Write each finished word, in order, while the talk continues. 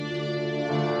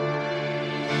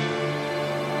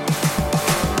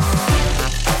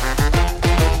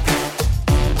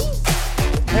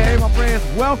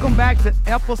Welcome back to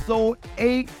episode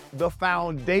 8, The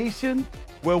Foundation,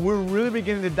 where we're really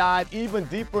beginning to dive even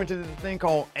deeper into this thing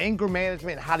called anger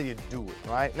management and how do you do it,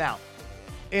 right? Now,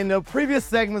 in the previous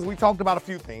segments, we talked about a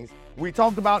few things. We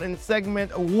talked about in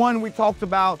segment 1, we talked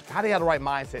about how do you have the right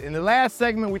mindset. In the last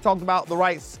segment, we talked about the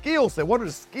right skill set. What are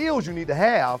the skills you need to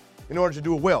have in order to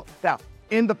do it well? Now,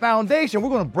 in the foundation, we're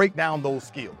going to break down those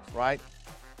skills, right?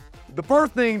 The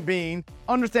first thing being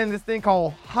understanding this thing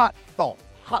called hot thoughts.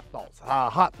 Hot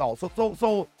thoughts.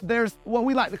 So there's what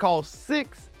we like to call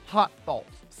 6 hot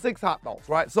thoughts. 6 hot thoughts,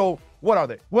 right? So what are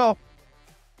they? Well,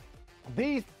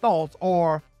 these thoughts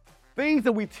are things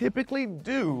that we typically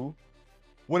do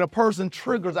when a person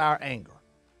triggers our anger,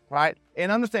 right?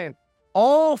 And understand,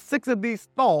 all 6 of these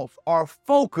thoughts are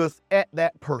focused at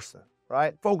that person,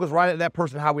 right? Focused right at that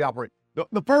person, how we operate.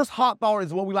 The first hot thought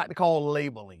is what we like to call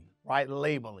labeling, right?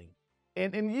 Labeling.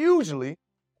 And usually,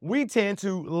 we tend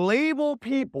to label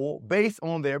people based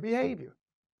on their behavior.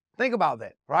 Think about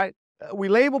that, right? We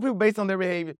label people based on their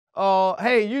behavior.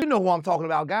 Hey, you know who I'm talking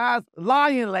about, guys.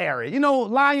 Lying Larry. You know,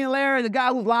 Lying Larry, the guy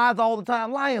who lies all the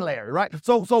time, Lying Larry, right?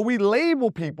 So we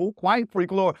label people quite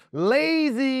frequently, or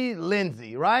Lazy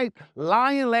Lindsay, right?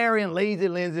 Lying Larry and Lazy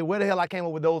Lindsay. Where the hell I came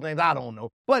up with those names, I don't know.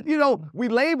 But, you know, we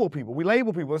label people.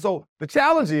 And so the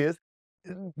challenge is,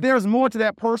 there's more to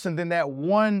that person than that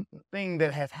one thing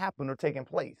that has happened or taken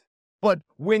place. But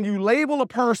when you label a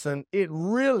person, it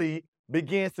really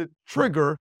begins to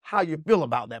trigger how you feel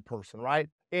about that person, right?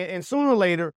 And sooner or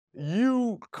later,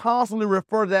 you constantly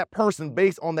refer to that person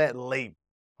based on that label,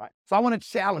 right? So I want to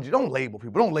challenge you. Don't label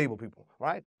people,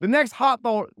 right? The next hot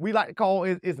thought we like to call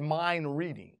is mind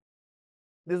reading.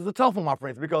 This is a tough one, my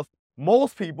friends, because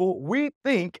most people, we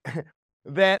think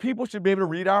that people should be able to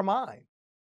read our mind.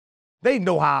 They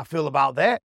know how I feel about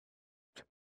that.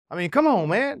 I mean, come on,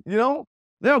 man. You know,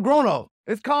 they're grown up.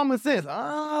 It's common sense.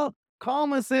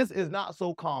 Common sense is not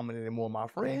so common anymore, my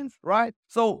friends, right?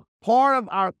 So part of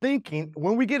our thinking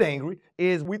when we get angry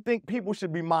is we think people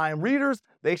should be mind readers.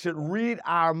 They should read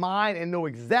our mind and know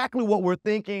exactly what we're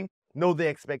thinking, know the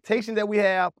expectation that we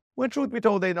have, when truth be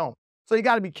told, they don't. So you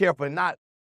got to be careful and not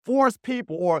force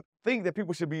people or think that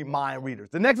people should be mind readers.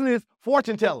 The next one is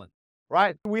fortune telling.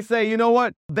 Right? We say, you know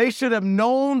what? They should have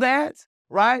known that,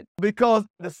 right? Because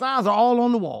the signs are all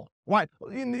on the wall, right?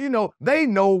 You know, they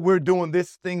know we're doing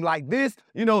this thing like this.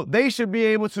 You know, they should be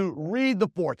able to read the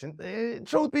fortune.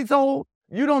 Truth be told,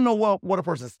 you don't know what a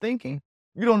person's thinking.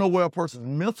 You don't know where a person's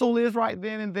mental is right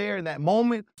then and there in that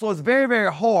moment. So it's very,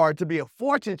 very hard to be a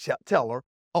fortune teller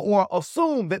or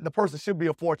assume that the person should be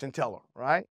a fortune teller,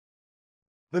 right?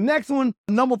 The next one,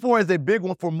 number 4, is a big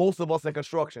one for most of us in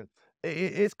construction.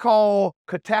 It's called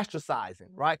catastrophizing,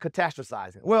 right?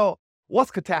 Catastrophizing. Well,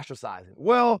 what's catastrophizing?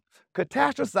 Well,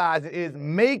 catastrophizing is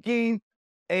making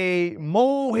a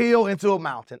molehill into a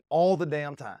mountain all the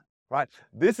damn time, right?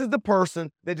 This is the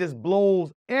person that just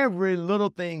blows every little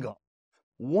thing up.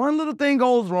 One little thing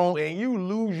goes wrong and you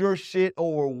lose your shit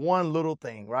over one little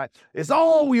thing, right?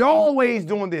 We always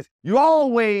doing this.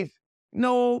 Most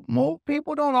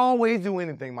people don't always do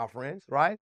anything, my friends,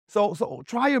 right? So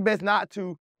try your best not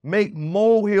to make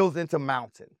molehills into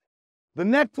mountains. The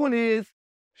next one is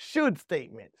should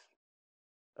statements,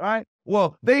 right?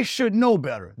 Well, they should know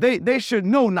better. They should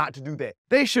know not to do that.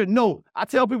 They should know. I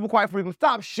tell people quite frequently,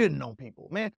 stop shitting on people,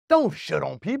 man. Don't shit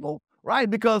on people, right?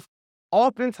 Because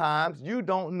oftentimes you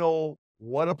don't know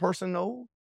what a person knows,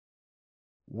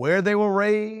 where they were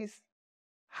raised,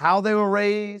 how they were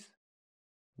raised,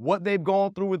 what they've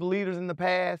gone through with leaders in the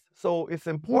past. So it's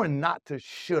important not to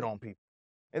shit on people.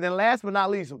 And then last but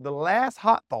not least, the last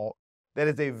hot thought that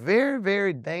is a very,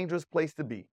 very dangerous place to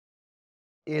be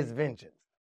is vengeance.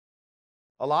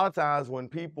 A lot of times when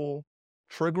people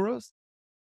trigger us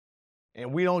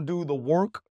and we don't do the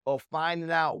work of finding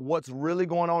out what's really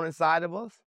going on inside of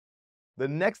us, the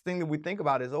next thing that we think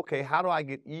about is, okay, how do I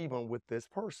get even with this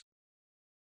person?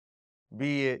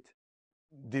 Be it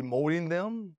demoting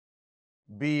them,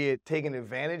 be it taking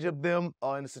advantage of them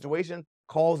in a situation,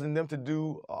 causing them to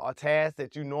do a task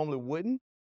that you normally wouldn't.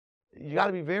 You got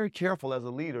to be very careful as a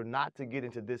leader not to get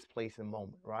into this place and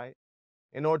moment, right?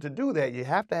 In order to do that, you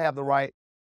have to have the right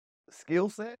skill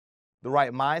set, the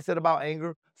right mindset about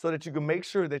anger, so that you can make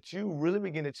sure that you really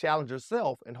begin to challenge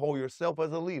yourself and hold yourself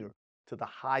as a leader to the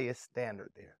highest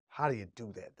standard there. How do you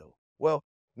do that, though? Well,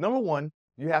 number 1,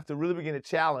 you have to really begin to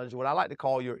challenge what I like to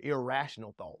call your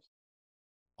irrational thoughts.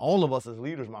 All of us as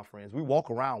leaders, my friends, we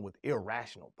walk around with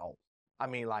irrational thoughts. I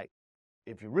mean, like,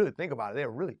 if you really think about it, they're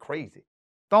really crazy.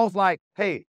 Thoughts like,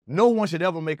 hey, no one should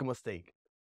ever make a mistake.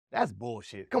 That's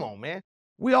bullshit. Come on, man.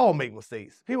 We all make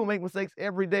mistakes. People make mistakes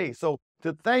every day. So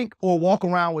to think or walk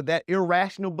around with that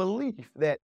irrational belief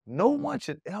that no one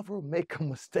should ever make a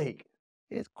mistake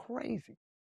is crazy,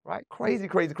 right? Crazy,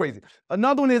 crazy, crazy.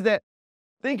 Another one is that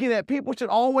thinking that people should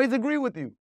always agree with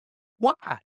you.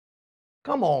 Why?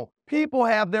 Come on. People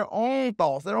have their own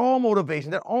thoughts, their own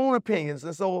motivation, their own opinions.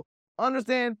 And so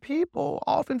understand people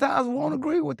oftentimes won't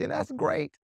agree with you. That's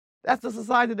great. That's the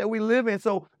society that we live in.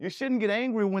 So you shouldn't get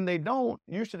angry when they don't.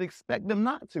 You should expect them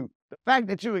not to. The fact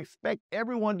that you expect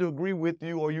everyone to agree with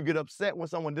you or you get upset when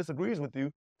someone disagrees with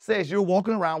you says you're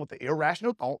walking around with the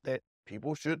irrational thought that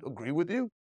people should agree with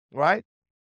you, right?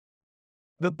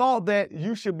 The thought that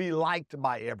you should be liked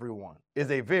by everyone is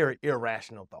a very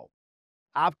irrational thought.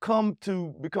 I've come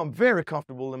to become very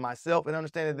comfortable in myself and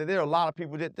understanding that there are a lot of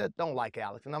people that don't like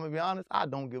Alex. And I'm going to be honest, I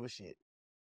don't give a shit.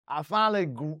 I finally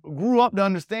grew up to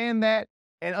understand that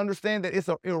and understand that it's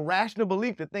an irrational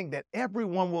belief to think that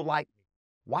everyone will like me.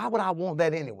 Why would I want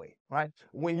that anyway, right?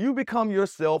 When you become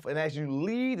yourself and as you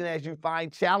lead and as you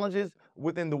find challenges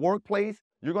within the workplace,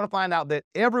 you're going to find out that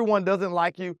everyone doesn't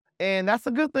like you, and that's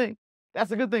a good thing.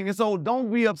 That's a good thing. And so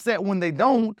don't be upset when they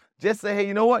don't. Just say, hey,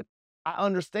 you know what? I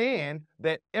understand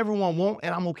that everyone won't,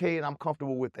 and I'm okay and I'm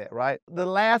comfortable with that, right? The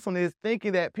last one is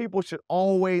thinking that people should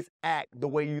always act the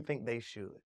way you think they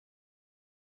should.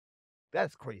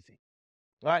 That's crazy,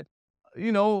 right?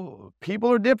 You know,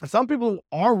 people are different. Some people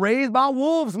are raised by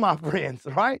wolves, my friends,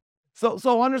 right?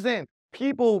 So understand,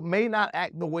 people may not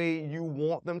act the way you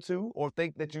want them to or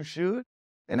think that you should,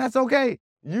 and that's okay.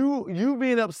 You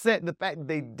being upset, the fact that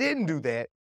they didn't do that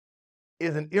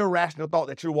is an irrational thought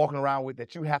that you're walking around with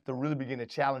that you have to really begin to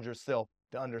challenge yourself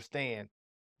to understand,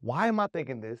 why am I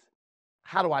thinking this?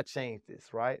 How do I change this,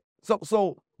 right?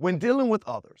 So when dealing with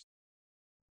others,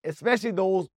 especially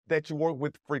those that you work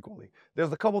with frequently,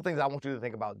 there's a couple of things I want you to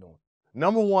think about doing.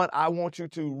 Number one, I want you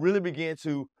to really begin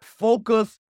to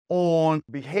focus on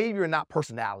behavior, not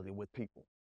personality with people.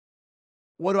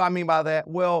 What do I mean by that?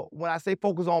 Well, when I say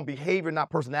focus on behavior, not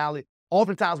personality,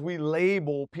 oftentimes we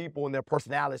label people and their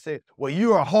personality, say, well,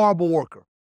 you're a horrible worker.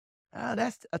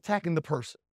 That's attacking the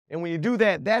person. And when you do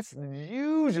that, that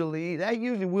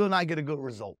usually will not get a good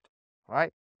result,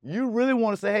 right? You really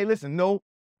want to say, hey, listen, no,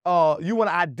 you want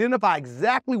to identify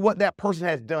exactly what that person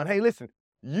has done. Hey, listen,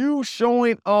 you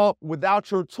showing up without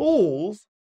your tools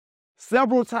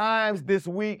several times this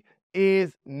week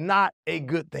is not a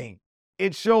good thing.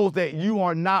 It shows that you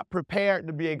are not prepared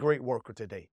to be a great worker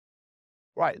today.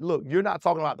 Right, look, you're not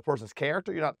talking about the person's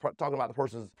character, you're not talking about the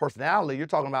person's personality, you're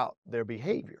talking about their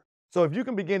behavior. So if you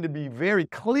can begin to be very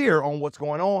clear on what's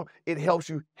going on, it helps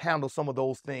you handle some of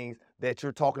those things that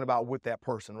you're talking about with that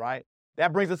person, right?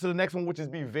 That brings us to the next one, which is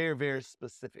be very, very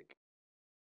specific.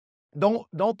 Don't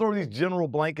throw these general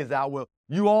blankets out. Well,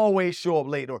 you always show up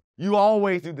late or you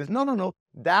always do this. No.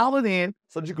 Dial it in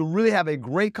so that you can really have a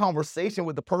great conversation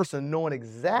with the person, knowing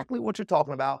exactly what you're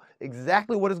talking about,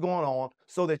 exactly what is going on,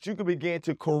 so that you can begin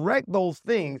to correct those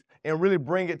things and really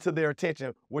bring it to their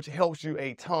attention, which helps you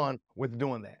a ton with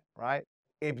doing that, right?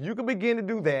 If you can begin to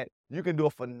do that, you can do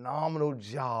a phenomenal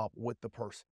job with the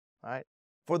person, right?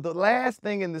 For the last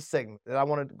thing in this segment that I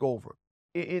wanted to go over,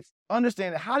 it's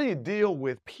understanding how do you deal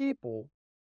with people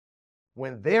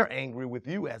when they're angry with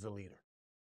you as a leader.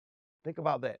 Think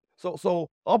about that. So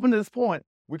up until this point,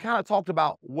 we kind of talked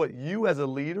about what you as a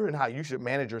leader and how you should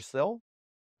manage yourself.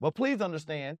 But please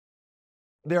understand,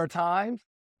 there are times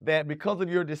that because of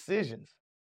your decisions,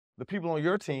 the people on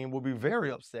your team will be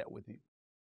very upset with you.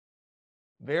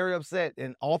 Very upset.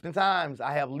 And oftentimes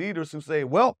I have leaders who say,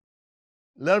 well,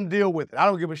 let them deal with it. I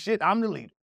don't give a shit. I'm the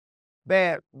leader.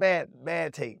 Bad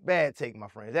take, my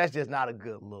friends. That's just not a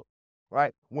good look,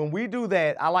 right? When we do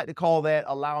that, I like to call that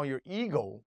allowing your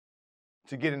ego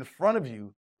to get in front of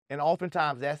you. And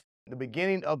oftentimes that's the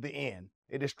beginning of the end.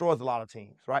 It destroys a lot of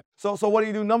teams, right? So what do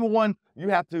you do? Number one, you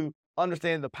have to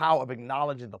understand the power of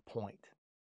acknowledging the point.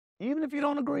 Even if you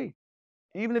don't agree,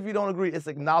 it's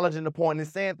acknowledging the point and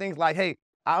saying things like, hey,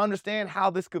 I understand how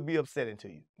this could be upsetting to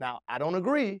you. Now, I don't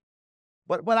agree,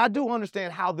 but I do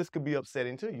understand how this could be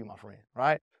upsetting to you, my friend,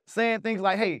 right? Saying things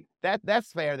like, hey,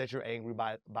 that's fair that you're angry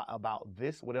about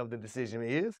this, whatever the decision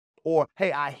is. Or,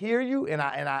 hey, I hear you and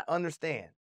I understand,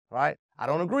 right? I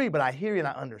don't agree, but I hear you and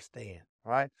I understand,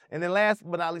 right? And then last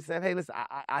but not least, saying, hey, listen,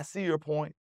 I see your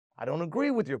point. I don't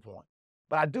agree with your point,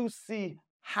 but I do see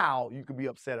how you could be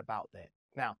upset about that.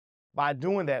 Now, by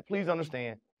doing that, please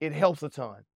understand, it helps a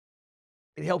ton.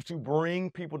 It helps you bring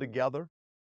people together.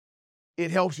 It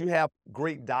helps you have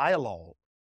great dialogue,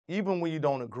 even when you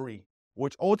don't agree,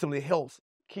 which ultimately helps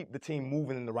keep the team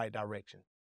moving in the right direction.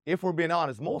 If we're being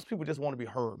honest, most people just want to be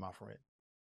heard, my friend,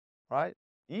 right?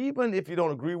 even if you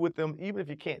don't agree with them, even if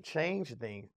you can't change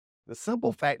things, the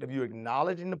simple fact of you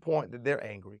acknowledging the point that they're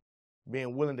angry,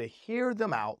 being willing to hear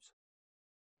them out,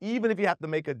 even if you have to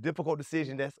make a difficult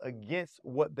decision that's against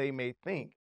what they may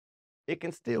think, it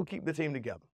can still keep the team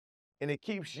together. And it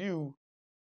keeps you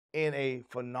in a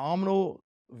phenomenal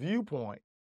viewpoint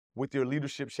with your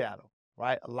leadership shadow,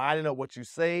 right? Lining up what you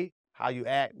say, how you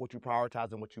act, what you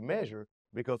prioritize, and what you measure.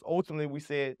 Because ultimately, we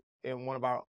said in one of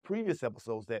our previous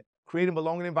episodes that creating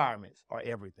belonging environments are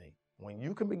everything. When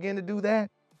you can begin to do that,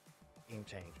 game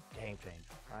changer,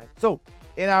 right? So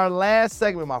in our last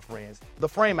segment, my friends, the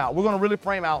frame out, we're gonna really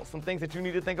frame out some things that you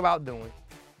need to think about doing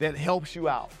that helps you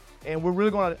out. And we're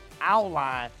really gonna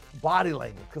outline body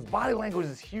language, because body language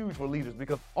is huge for leaders,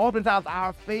 because oftentimes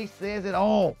our face says it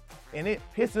all, and it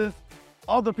pisses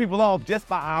other people off just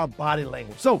by our body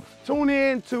language. So tune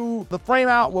in to the frame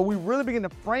out, where we really begin to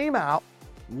frame out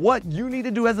what you need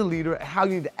to do as a leader, how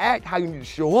you need to act, how you need to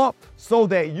show up, so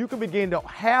that you can begin to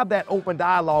have that open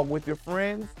dialogue with your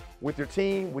friends, with your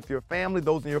team, with your family,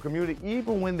 those in your community.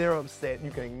 Even when they're upset,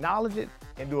 you can acknowledge it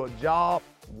and do a job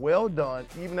well done,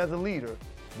 even as a leader,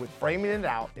 with framing it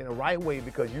out in the right way,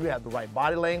 because you have the right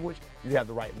body language, you have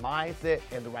the right mindset,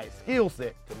 and the right skill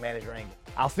set to manage your anger.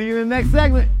 I'll see you in the next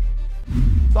segment.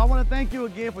 So I want to thank you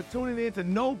again for tuning in to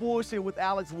No Bullshit with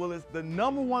Alex Willis, the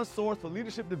 #1 source for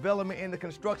leadership development in the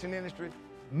construction industry.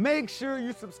 Make sure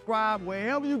you subscribe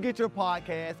wherever you get your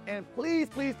podcast, and please,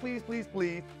 please, please, please,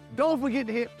 please, don't forget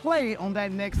to hit play on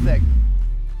that next segment.